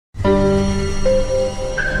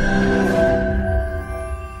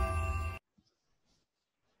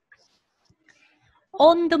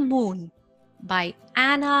on the Moon by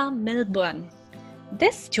Anna Milbourne.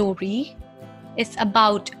 This story is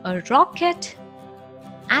about a rocket,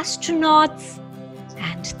 astronauts,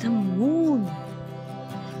 and the moon.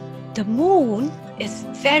 The moon is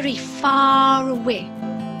very far away.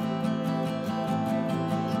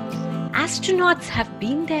 Astronauts have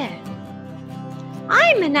been there.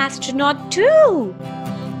 I'm an astronaut too.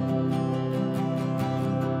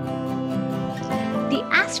 The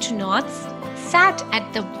astronauts sat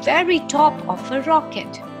at the very top of a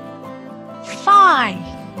rocket. 5,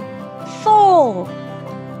 4,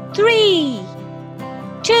 3,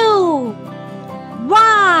 2,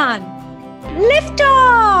 1, lift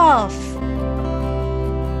off!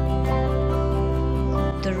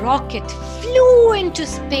 The rocket flew into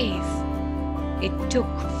space. It took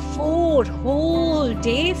 4 whole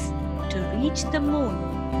days to reach the moon.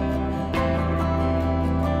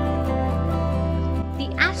 The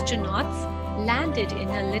astronauts landed in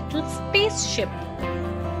a little spaceship.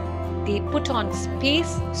 They put on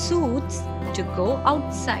space suits to go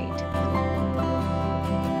outside.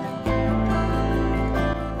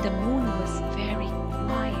 The moon was very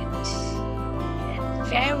quiet and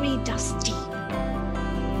very dusty.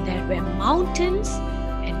 There were mountains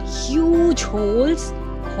and huge holes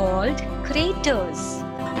called craters.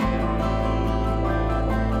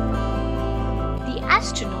 The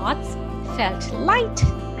astronauts felt light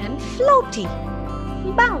and floaty.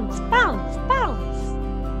 Bounce, bounce, bounce.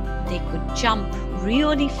 They could jump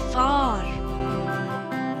really far.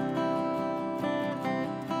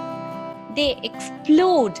 They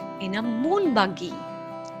explored in a moon buggy.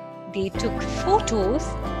 They took photos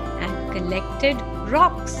and collected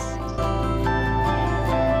rocks.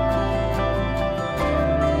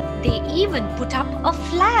 They even put up a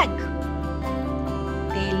flag.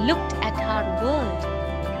 They looked at our world.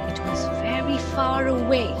 It was very far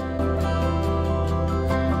away.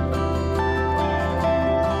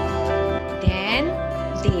 Then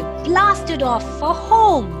they blasted off for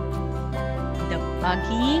home. The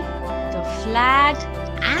buggy, the flag,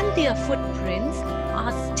 and their footprints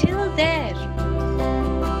are still there.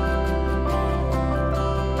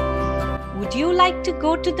 Would you like to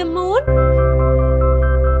go to the moon?